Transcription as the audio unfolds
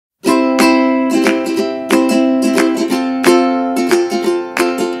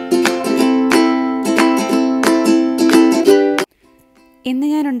ഇന്ന്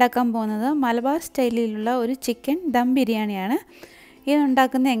ഞാൻ ഉണ്ടാക്കാൻ പോകുന്നത് മലബാർ സ്റ്റൈലിലുള്ള ഒരു ചിക്കൻ ദം ബിരിയാണിയാണ്. ഇത്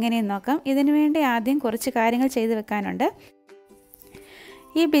ഉണ്ടാക്കുന്നത് എങ്ങനെയെന്ന് നോക്കാം. ഇതിനു വേണ്ടി ആദ്യം കുറച്ച് കാര്യങ്ങൾ ചെയ്തു വെക്കാനുണ്ട്.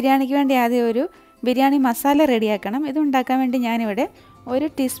 ഈ ബിരിയാണിക്ക് വേണ്ടി ആദ്യം ഒരു ബിരിയാണി മസാല റെഡിയാക്കണം. ഇത് ഉണ്ടാക്കാൻ വേണ്ടി ഞാനിവിടെ 1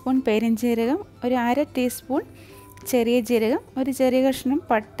 ടീസ്പൂൺ പെരിഞ്ജീരകം, ഒരു 1/2 ടീസ്പൂൺ ചെറിയ ജീരകം, ഒരു ചെറിയ കഷ്ണം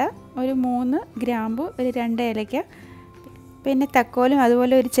പട്ട, ഒരു 3 ഗ്രാമ്പു, ഒരു 2 ഏലക്ക, പിന്നെ തക്കോലും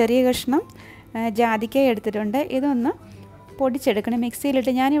അതുപോലെ ഒരു ചെറിയ കഷ്ണം ജാതിക്ക എടുത്തിട്ടുണ്ട്. ഇതൊന്ന് പൊടിച്ചെടുക്കണം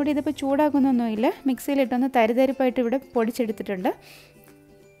മിക്സിയിലിട്ട്. ഞാനിവിടെ ഇതിപ്പോൾ ചൂടാക്കുന്നൊന്നുമില്ല, മിക്സിയിലിട്ടൊന്ന് തരിതരിപ്പായിട്ട് ഇവിടെ പൊടിച്ചെടുത്തിട്ടുണ്ട്.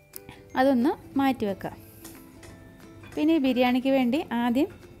 അതൊന്ന് മാറ്റി വെക്കാം. പിന്നെ ഈ ബിരിയാണിക്ക് വേണ്ടി ആദ്യം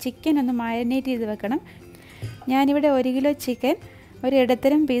ചിക്കൻ ഒന്ന് മാരിനേറ്റ് ചെയ്ത് വെക്കണം. ഞാനിവിടെ 1 കിലോ ചിക്കൻ ഒരു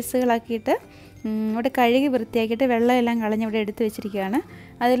ഇടത്തരം പീസുകളാക്കിയിട്ട് ഇവിടെ കഴുകി വൃത്തിയാക്കിയിട്ട് വെള്ളമെല്ലാം കളഞ്ഞ് ഇവിടെ എടുത്ത് വെച്ചിരിക്കുകയാണ്.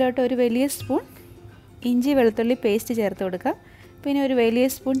 അതിലോട്ട് ഒരു വലിയ സ്പൂൺ ഇഞ്ചി വെളുത്തുള്ളി പേസ്റ്റ് ചേർത്ത് കൊടുക്കാം. പിന്നെ ഒരു വലിയ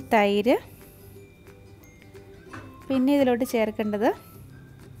സ്പൂൺ തൈര്, പിന്നെ ഇതിലോട്ട് ചേർക്കേണ്ടത്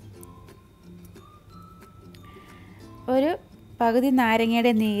ഒരു പകുതി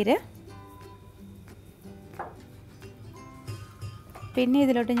നാരങ്ങയുടെ നീര്, പിന്നെ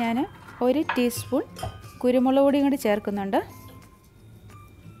ഇതിലോട്ട് ഞാൻ 1 ടീസ്പൂൺ കുരുമുളക് പൊടിയും കൂടി ചേർക്കുന്നുണ്ട്.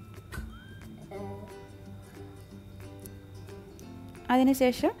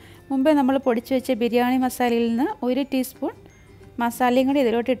 അതിനുശേഷം മുമ്പേ നമ്മൾ പൊടിച്ചു വെച്ച ബിരിയാണി മസാലയിൽ നിന്ന് 1 ടീസ്പൂൺ മസാലയും കൂടി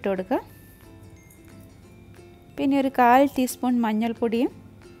ഇതിലോട്ട് ഇട്ട് കൊടുക്കുക. പിന്നെ ഒരു 1/4 ടീസ്പൂൺ മഞ്ഞൾപ്പൊടിയും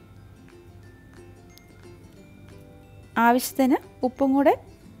ആവശ്യത്തിന് ഉപ്പും കൂടെ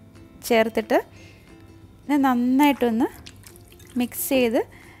ചേർത്തിട്ട് നന്നായിട്ടൊന്ന് മിക്സ് ചെയ്ത്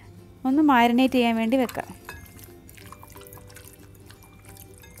ഒന്ന് മാരിനേറ്റ് ചെയ്യാൻ വേണ്ടി വെക്കാം.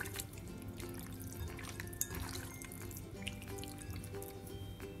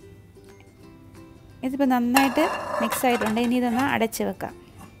 ഇതിപ്പോൾ നന്നായിട്ട് മിക്സ് ആയിട്ടുണ്ട്. ഇനി ഇതൊന്ന് അടച്ച് വെക്കാം.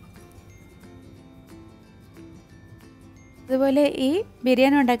 അതുപോലെ ഈ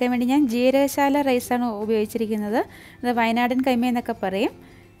ബിരിയാണി ഉണ്ടാക്കാൻ വേണ്ടി ഞാൻ ജീരകശാല റൈസാണ് ഉപയോഗിച്ചിരിക്കുന്നത്. അത് വയനാടൻ കൈമ എന്നൊക്കെ പറയും.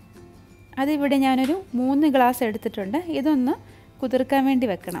 അതിവിടെ ഞാനൊരു 3 ഗ്ലാസ് എടുത്തിട്ടുണ്ട്. ഇതൊന്ന് കുതിർക്കാൻ വേണ്ടി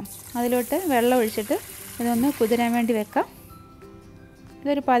വെക്കണം. അതിലോട്ട് വെള്ളം ഒഴിച്ചിട്ട് ഇതൊന്ന് കുതിരാൻ വേണ്ടി വെക്കാം.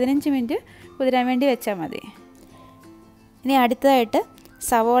 ഇതൊരു 15 മിനിറ്റ് കുതിരാൻ വേണ്ടി വെച്ചാൽ മതി. ഇനി അടുത്തതായിട്ട്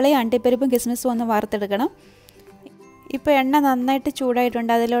സവോളയും അണ്ടിപ്പരിപ്പും കിസ്മിസും ഒന്ന് വറുത്തെടുക്കണം. ഇപ്പോൾ എണ്ണ നന്നായിട്ട്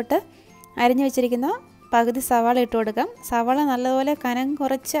ചൂടായിട്ടുണ്ട്. അതിലോട്ട് അരിഞ്ഞു വെച്ചിരിക്കുന്ന പകുതി സവാള ഇട്ട് കൊടുക്കാം. സവാള നല്ലപോലെ കനം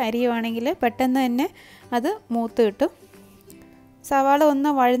കുറച്ച് അരിയുവാണെങ്കിൽ പെട്ടെന്ന് തന്നെ അത് മൂത്ത് കിട്ടും. സവാള ഒന്ന്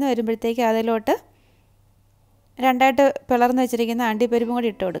വഴന്ന് വരുമ്പോഴത്തേക്ക് അതിലോട്ട് 2ആയിട്ട് പിളർന്ന് വെച്ചിരിക്കുന്ന അണ്ടിപ്പരിപ്പും കൂടി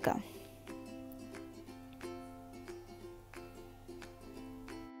ഇട്ട് കൊടുക്കാം.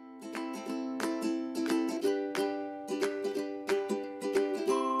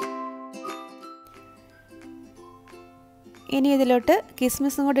 ഇനി ഇതിലോട്ട്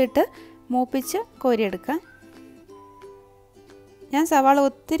കിസ്മിസും കൂടി ഇട്ട് മൂപ്പിച്ച് കോരിയെടുക്കാം. ഞാൻ സവാള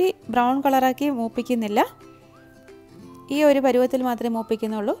ഒത്തിരി ബ്രൗൺ കളറാക്കി മൂപ്പിക്കുന്നില്ല, ഈ ഒരു പരുവത്തിൽ മാത്രമേ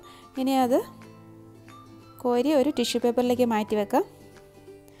മൂപ്പിക്കുന്നുള്ളൂ. ഇനി അത് കോരി ഒരു ടിഷ്യൂ പേപ്പറിലേക്ക് മാറ്റി വെക്കാം.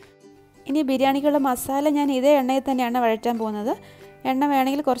 ഇനി ബിരിയാണിക്കുള്ള മസാല ഞാൻ ഇതേ എണ്ണയിൽ തന്നെയാണ് വഴറ്റാൻ പോകുന്നത്. എണ്ണ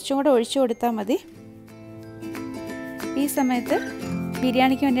വേണമെങ്കിൽ കുറച്ചും കൂടെ ഒഴിച്ചു കൊടുത്താൽ മതി. ഈ സമയത്ത്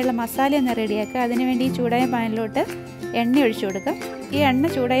ബിരിയാണിക്ക് വേണ്ടിയുള്ള മസാല ഒന്ന് റെഡിയാക്കുക. അതിനുവേണ്ടി ഈ ചൂടായ പാനിലോട്ട് എണ്ണ ഒഴിച്ചു കൊടുക്കുക. ഈ എണ്ണ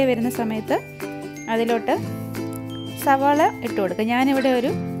ചൂടായി വരുന്ന സമയത്ത് അതിലോട്ട് സവാള ഇട്ട് കൊടുക്കുക. ഞാനിവിടെ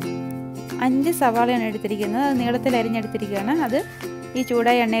ഒരു 5 സവാളയാണ് എടുത്തിരിക്കുന്നത്. അത് നീളത്തിൽ അരിഞ്ഞെടുത്തിരിക്കുകയാണ്. അത് ഈ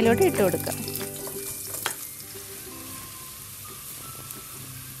ചൂടായ എണ്ണയിലോട്ട് ഇട്ട് കൊടുക്കുക.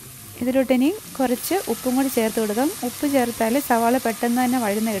 ഇതിലോട്ട് ഇനി കുറച്ച് ഉപ്പും കൂടി ചേർത്ത് കൊടുക്കാം. ഉപ്പ് ചേർത്താൽ സവാള പെട്ടെന്ന് തന്നെ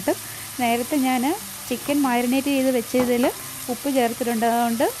വഴന്ന് കിട്ടും. നേരത്തെ ഞാൻ ചിക്കൻ മാരിനേറ്റ് ചെയ്ത് വെച്ചതിൽ ഉപ്പ് ചേർത്തിട്ടുണ്ട്.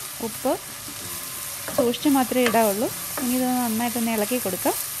 അതുകൊണ്ട് ഉപ്പ് സൂക്ഷിച്ച് മാത്രമേ ഇടാവുള്ളൂ. ഇനി ഇതൊന്ന് നന്നായിട്ടൊന്ന് ഇളക്കി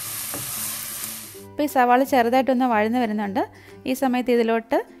കൊടുക്കാം. ഇപ്പോൾ ഈ സവാള ചെറുതായിട്ടൊന്ന് വഴന്ന് വരുന്നുണ്ട്. ഈ സമയത്ത്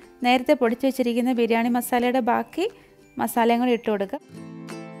ഇതിലോട്ട് നേരത്തെ പൊടിച്ച് വെച്ചിരിക്കുന്ന ബിരിയാണി മസാലയുടെ ബാക്കി മസാലയും കൂടി ഇട്ട് കൊടുക്കുക.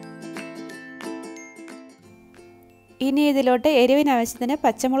 ഇനി ഇതിലോട്ട് എരിവിന് ആവശ്യത്തിന്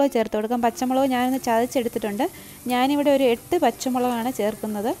പച്ചമുളക് ചേർത്ത് കൊടുക്കാം. പച്ചമുളക് ഞാനൊന്ന് ചതച്ചെടുത്തിട്ടുണ്ട്. ഞാനിവിടെ ഒരു 8 പച്ചമുളകാണ്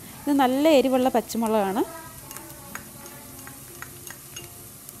ചേർക്കുന്നത്. ഇത് നല്ല എരിവുള്ള പച്ചമുളകാണ്.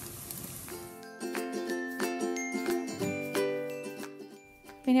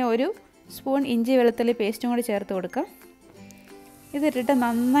 പിന്നെ ഒരു സ്പൂൺ ഇഞ്ചി വെളുത്തുള്ളി പേസ്റ്റും കൂടി ചേർത്ത് കൊടുക്കാം. ഇതിട്ടിട്ട്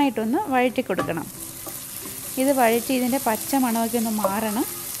നന്നായിട്ടൊന്ന് വഴറ്റി കൊടുക്കണം. ഇത് വഴറ്റി ഇതിൻ്റെ പച്ച മണമൊക്കെ ഒന്ന് മാറണം.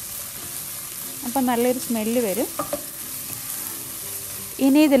 അപ്പം നല്ലൊരു സ്മെല്ല് വരും.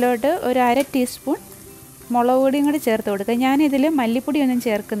 ഇനി ഇതിലോട്ട് ഒരു 1/2 ടീസ്പൂൺ മുളക് പൊടിയും കൂടി ചേർത്ത് കൊടുക്കുക. ഞാനിതിൽ മല്ലിപ്പൊടിയൊന്നും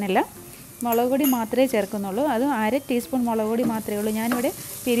ചേർക്കുന്നില്ല, മുളക് പൊടി മാത്രമേ ചേർക്കുന്നുള്ളൂ. അത് 1/2 ടീസ്പൂൺ മുളക് പൊടി മാത്രമേ ഉള്ളൂ. ഞാനിവിടെ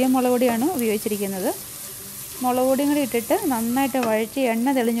പിരിയം മുളക് പൊടിയാണ് ഉപയോഗിച്ചിരിക്കുന്നത്. മുളക് പൊടിയും കൂടി ഇട്ടിട്ട് നന്നായിട്ട് വഴറ്റി എണ്ണ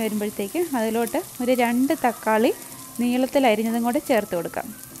തെളിഞ്ഞ് വരുമ്പോഴത്തേക്ക് അതിലോട്ട് ഒരു 2 തക്കാളി നീളത്തിൽ അരിഞ്ഞതും കൂടെ ചേർത്ത് കൊടുക്കാം.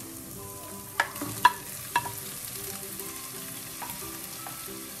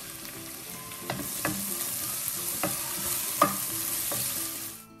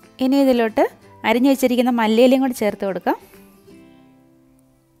 ഇനി ഇതിലോട്ട് അരിഞ്ഞു വെച്ചിരിക്കുന്ന മല്ലിയിലയും കൂടെ ചേർത്ത് കൊടുക്കാം.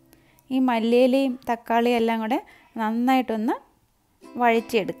 ഈ മല്ലിയിലയും തക്കാളിയും എല്ലാം കൂടെ നന്നായിട്ടൊന്ന്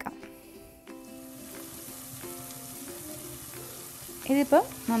വഴറ്റിയെടുക്കാം. ഇതിപ്പോൾ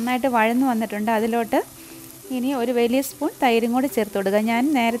നന്നായിട്ട് വഴന്നു വന്നിട്ടുണ്ട്. അതിലോട്ട് ഇനി ഒരു വലിയ സ്പൂൺ തൈരും കൂടി ചേർത്ത് കൊടുക്കുക. ഞാൻ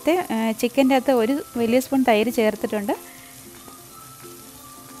നേരത്തെ ചിക്കൻ്റെ അകത്ത് ഒരു വലിയ സ്പൂൺ തൈര് ചേർത്തിട്ടുണ്ട്.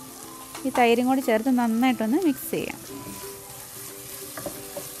 ഈ തൈരും കൂടി ചേർത്ത് നന്നായിട്ടൊന്ന് മിക്സ് ചെയ്യാം.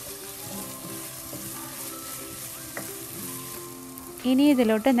 ഇനി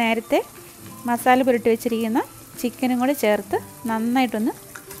ഇതിലോട്ട് നേരത്തെ മസാല പുരട്ടി വെച്ചിരിക്കുന്ന ചിക്കനും കൂടി ചേർത്ത് നന്നായിട്ടൊന്ന്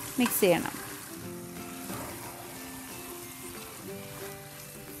മിക്സ് ചെയ്യണം.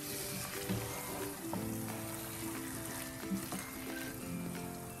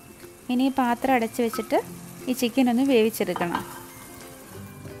 ഇനി ഈ പാത്രം അടച്ച് വെച്ചിട്ട് ഈ ചിക്കൻ ഒന്ന് വേവിച്ചെടുക്കണം.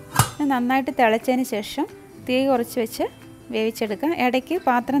 നന്നായിട്ട് തിളച്ചതിന് ശേഷം തീ കുറച്ച് വെച്ച് വേവിച്ചെടുക്കാം. ഇടയ്ക്ക്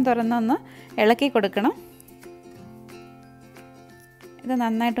പാത്രം തുറന്നൊന്ന് ഇളക്കി കൊടുക്കണം. ഇത്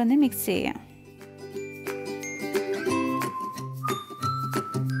നന്നായിട്ടൊന്ന് മിക്സ് ചെയ്യാം.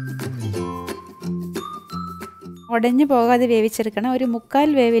 ഉടഞ്ഞു പോകാതെ വേവിച്ചെടുക്കണം. ഒരു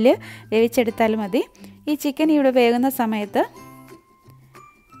 3/4 വേവിൽ വേവിച്ചെടുത്താൽ മതി. ഈ ചിക്കൻ ഇവിടെ വേകുന്ന സമയത്ത്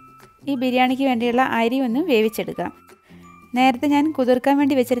ഈ ബിരിയാണിക്ക് വേണ്ടിയുള്ള അരി ഒന്ന് വേവിച്ചെടുക്കാം. നേരത്തെ ഞാൻ കുതിർക്കാൻ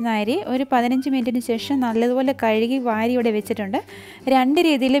വേണ്ടി വെച്ചിരുന്ന അരി ഒരു 15 മിനിറ്റിന് ശേഷം നല്ലതുപോലെ കഴുകി വാരി ഇവിടെ വെച്ചിട്ടുണ്ട്. 2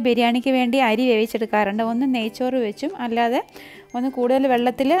 രീതിയിൽ ബിരിയാണിക്ക് വേണ്ടി അരി വേവിച്ചെടുക്കാറുണ്ട്. ഒന്ന് നെയ്ച്ചോറ് വെച്ചും അല്ലാതെ ഒന്ന് കൂടുതൽ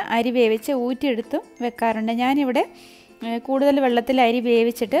വെള്ളത്തിൽ അരി വേവിച്ച് ഊറ്റിയെടുത്തും വെക്കാറുണ്ട്. ഞാനിവിടെ കൂടുതൽ വെള്ളത്തിൽ അരി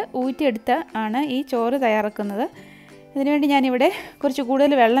വേവിച്ചിട്ട് ഊറ്റിയെടുത്ത് ആണ് ഈ ചോറ് തയ്യാറാക്കുന്നത്. ഇതിനുവേണ്ടി ഞാനിവിടെ കുറച്ച്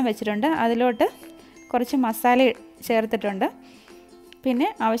കൂടുതൽ വെള്ളം വെച്ചിട്ടുണ്ട്. അതിലോട്ട് കുറച്ച് മസാല ചേർത്തിട്ടുണ്ട്. പിന്നെ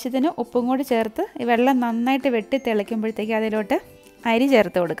ആവശ്യത്തിന് ഉപ്പും കൂടി ചേർത്ത് ഈ വെള്ളം നന്നായിട്ട് വെട്ടി തിളയ്ക്കുമ്പോഴത്തേക്ക് അതിലോട്ട് അരി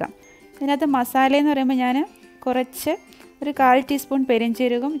ചേർത്ത് കൊടുക്കാം. ഇതിനകത്ത് മസാല എന്ന് പറയുമ്പോൾ ഞാൻ കുറച്ച് ഒരു 1/4 ടീസ്പൂൺ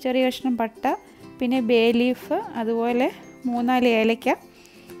പെരിഞ്ചീരകം, ചെറിയ കഷ്ണം പട്ട, പിന്നെ ബേ ലീഫ്, അതുപോലെ 3-4 ഏലയ്ക്ക,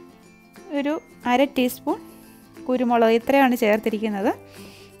 ഒരു 1/2 ടീസ്പൂൺ കുരുമുളക്, ഇത്രയാണ് ചേർത്തിരിക്കുന്നത്.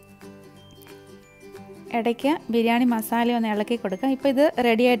 ഇടയ്ക്ക് ബിരിയാണി മസാല ഒന്ന് ഇളക്കി കൊടുക്കാം. ഇപ്പോൾ ഇത്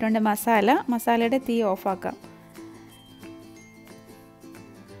റെഡി ആയിട്ടുണ്ട് മസാലയുടെ തീ ഓഫാക്കാം.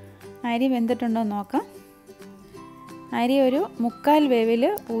 അരി വെന്തിട്ടുണ്ടോ എന്ന് നോക്കാം. അരി ഒരു 3/4 വേവിൽ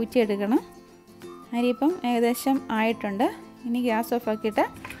ഊറ്റിയെടുക്കണം. അരി ഇപ്പം ഏകദേശം ആയിട്ടുണ്ട്. ഇനി ഗ്യാസ് ഓഫ് ആക്കിയിട്ട്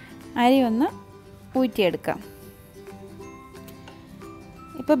അരി ഒന്ന് ഊറ്റിയെടുക്കാം.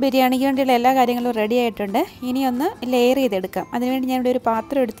 ഇപ്പോൾ ബിരിയാണിക്ക് വേണ്ടിയുള്ള എല്ലാ കാര്യങ്ങളും റെഡി ആയിട്ടുണ്ട്. ഇനി ഒന്ന് ലെയർ ചെയ്തെടുക്കാം. അതിനുവേണ്ടി ഞാനിവിടെ ഒരു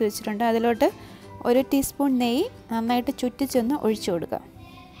പാത്രം എടുത്ത് വെച്ചിട്ടുണ്ട്. അതിലോട്ട് 1 ടീസ്പൂൺ നെയ്യ് നന്നായിട്ട് ചുറ്റിച്ചൊന്ന് ഒഴിച്ചു കൊടുക്കാം.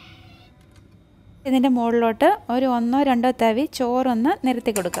 ഇതിൻ്റെ മുകളിലോട്ട് ഒരു 1-2 തവി ചോറൊന്ന്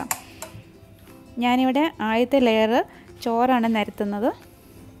നിരത്തി കൊടുക്കാം. ഞാനിവിടെ ആദ്യത്തെ ലെയർ ചോറാണ് നിരത്തുന്നത്.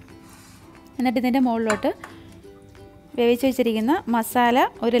 എന്നിട്ട് ഇതിൻ്റെ മുകളിലോട്ട് വേവിച്ച് വെച്ചിരിക്കുന്ന മസാല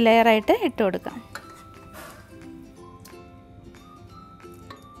ഒരു ലെയറായിട്ട് ഇട്ട് കൊടുക്കാം.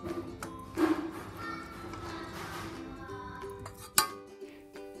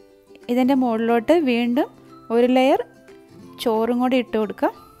 ഇതിൻ്റെ മുകളിലോട്ട് വീണ്ടും ഒരു ലെയർ ചോറും കൂടി ഇട്ട്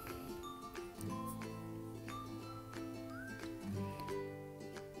കൊടുക്കാം.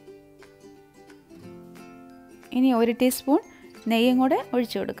 ഇനി 1 ടീസ്പൂൺ നെയ്യും കൂടെ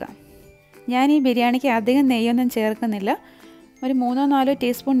ഒഴിച്ചു കൊടുക്കാം. ഞാൻ ഈ ബിരിയാണിക്ക് അധികം നെയ്യൊന്നും ചേർക്കുന്നില്ല. ഒരു 3-4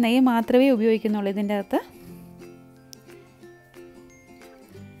 ടീസ്പൂൺ നെയ്യ് മാത്രമേ ഉപയോഗിക്കുന്നുള്ളൂ ഇതിൻ്റെ അകത്ത്.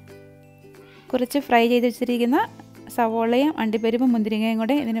 കുറച്ച് ഫ്രൈ ചെയ്ത് വെച്ചിരിക്കുന്ന സവോളയും അണ്ടിപ്പരിപ്പും മുന്തിരിങ്ങയും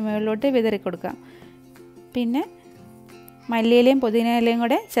കൂടെ ഇതിന് മുകളിലോട്ട് വിതറി കൊടുക്കാം. പിന്നെ മല്ലിയിലയും പുതിനയിലയും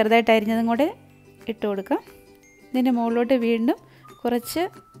കൂടെ ചെറുതായിട്ട് അരിഞ്ഞതും കൂടെ ഇട്ട് കൊടുക്കാം. ഇതിൻ്റെ മുകളിലോട്ട് വീണ്ടും കുറച്ച്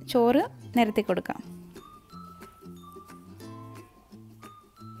ചോറ് നിരത്തി കൊടുക്കാം.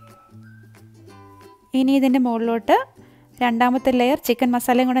 ഇനി ഇതിൻ്റെ മുകളിലോട്ട് രണ്ടാമത്തെ ലെയർ ചിക്കൻ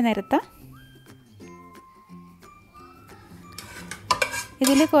മസാലയും കൂടെ നിരത്താം.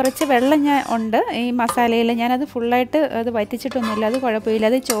 ഇതിൽ കുറച്ച് വെള്ളം ഉണ്ട് ഈ മസാലയിൽ. ഞാനത് ഫുള്ളായിട്ട് അത് വറ്റിച്ചിട്ടൊന്നുമില്ല, അത് കുഴപ്പമില്ല.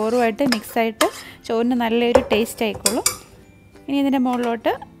 അത് ചോറുമായിട്ട് മിക്സായിട്ട് ചോറിന് നല്ലൊരു ടേസ്റ്റ് ആയിക്കോളും. ഇനി ഇതിൻ്റെ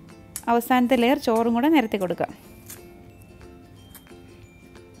മുകളിലോട്ട് അവസാനത്തെ ലെയർ ചോറും കൂടെ നിരത്തി കൊടുക്കാം.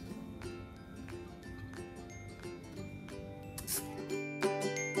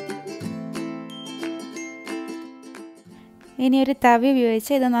 ഇനി ഒരു തവി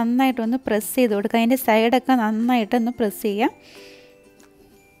ഉപയോഗിച്ച് ഇത് നന്നായിട്ടൊന്ന് പ്രസ് ചെയ്ത് കൊടുക്കുക. അതിൻ്റെ സൈഡൊക്കെ നന്നായിട്ടൊന്ന് പ്രസ് ചെയ്യാം.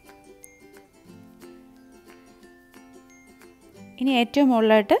 ഇനി ഏറ്റവും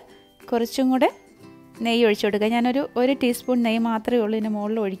മുകളിലായിട്ട് കുറച്ചും കൂടെ നെയ്യ് ഒഴിച്ചു കൊടുക്കുക. ഞാനൊരു 1 ടീസ്പൂൺ നെയ്യ് മാത്രമേ ഉള്ളൂ ഇതിൻ്റെ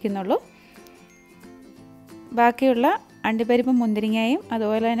മുകളിൽ ഒഴിക്കുന്നുള്ളൂ. ബാക്കിയുള്ള അണ്ടിപ്പരിപ്പും മുന്തിരിങ്ങയും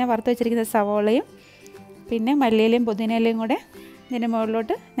അതുപോലെ തന്നെ വറുത്ത് വെച്ചിരിക്കുന്ന സവോളയും പിന്നെ മല്ലിയിലയും പുതിനയിലയും കൂടെ ഇതിൻ്റെ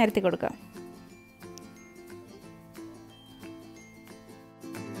മുകളിലോട്ട് നിരത്തി കൊടുക്കാം.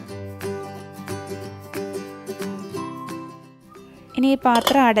 ഇനി ഈ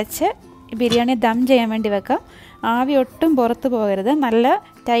പാത്രം അടച്ച് ബിരിയാണി ദം ചെയ്യാൻ വേണ്ടി വെക്കാം. ആവി ഒട്ടും പുറത്ത് പോകരുത്. നല്ല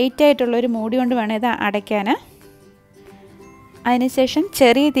ടൈറ്റായിട്ടുള്ളൊരു മൂടി കൊണ്ട് വേണം ഇത് അടയ്ക്കാൻ. അതിനുശേഷം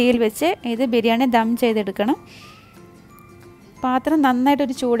ചെറിയ തീയിൽ വെച്ച് ഇത് ബിരിയാണി ദം ചെയ്തെടുക്കണം. പാത്രം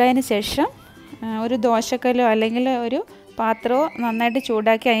നന്നായിട്ടൊരു ചൂടായതിന് ശേഷം ഒരു ദോശക്കല്ലോ അല്ലെങ്കിൽ ഒരു പാത്രമോ നന്നായിട്ട്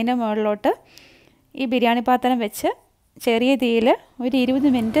ചൂടാക്കി അതിൻ്റെ മുകളിലോട്ട് ഈ ബിരിയാണി പാത്രം വെച്ച് ചെറിയ തീയിൽ ഒരു 20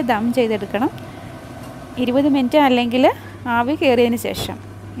 മിനിറ്റ് ദം ചെയ്തെടുക്കണം. 20 മിനിറ്റ് അല്ലെങ്കിൽ ആവി കയറിയതിന് ശേഷം.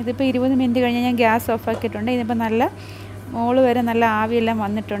 ഇതിപ്പോൾ 20 മിനിറ്റ് കഴിഞ്ഞ് ഞാൻ ഗ്യാസ് ഓഫ് ആക്കിയിട്ടുണ്ട്. ഇതിപ്പോൾ നല്ല മുകളിൽ വരെ നല്ല ആവിയെല്ലാം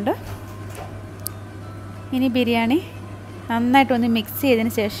വന്നിട്ടുണ്ട്. ഇനി ബിരിയാണി നന്നായിട്ടൊന്ന് മിക്സ്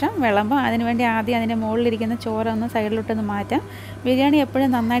ചെയ്തതിന് ശേഷം വിളമ്പും. അതിനുവേണ്ടി ആദ്യം അതിൻ്റെ മുകളിലിരിക്കുന്ന ചോറൊന്ന് സൈഡിലോട്ടൊന്ന് മാറ്റാം. ബിരിയാണി എപ്പോഴും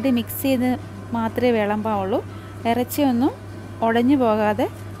നന്നായിട്ട് മിക്സ് ചെയ്ത് മാത്രമേ വിളമ്പാവുള്ളൂ. ഇറച്ചിയൊന്നും ഉടഞ്ഞു പോകാതെ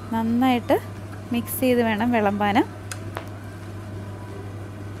നന്നായിട്ട് മിക്സ് ചെയ്ത് വേണം വിളമ്പാൻ.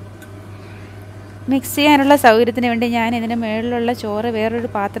 മിക്സ് ചെയ്യാനുള്ള സൗകര്യത്തിന് വേണ്ടി ഞാൻ ഇതിൻ്റെ മുകളിലുള്ള ചോറ് വേറൊരു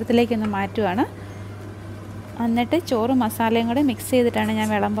പാത്രത്തിലേക്കൊന്ന് മാറ്റുകയാണ്. എന്നിട്ട് ചോറും മസാലയും കൂടെ മിക്സ് ചെയ്തിട്ടാണ് ഞാൻ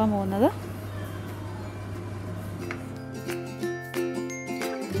വിളമ്പാൻ പോകുന്നത്.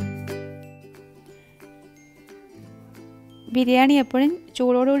 ബിരിയാണി എപ്പോഴും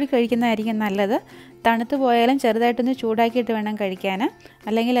ചൂടോടുകൂടി കഴിക്കുന്നതായിരിക്കും നല്ലത്. തണുത്ത് പോയാലും ചെറുതായിട്ടൊന്ന് ചൂടാക്കിയിട്ട് വേണം കഴിക്കാൻ,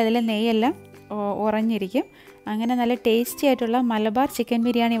 അല്ലെങ്കിൽ അതിൽ നെയ്യെല്ലാം ഉറഞ്ഞിരിക്കും. അങ്ങനെ നല്ല ടേസ്റ്റി ആയിട്ടുള്ള മലബാർ ചിക്കൻ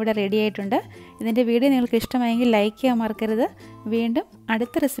ബിരിയാണി ഇവിടെ റെഡി ആയിട്ടുണ്ട്. ഇതിൻ്റെ വീഡിയോ നിങ്ങൾക്ക് ഇഷ്ടമായെങ്കിൽ ലൈക്ക് ചെയ്യാൻ മറക്കരുത്. വീണ്ടും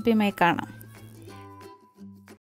അടുത്ത റെസിപ്പിയുമായി കാണാം.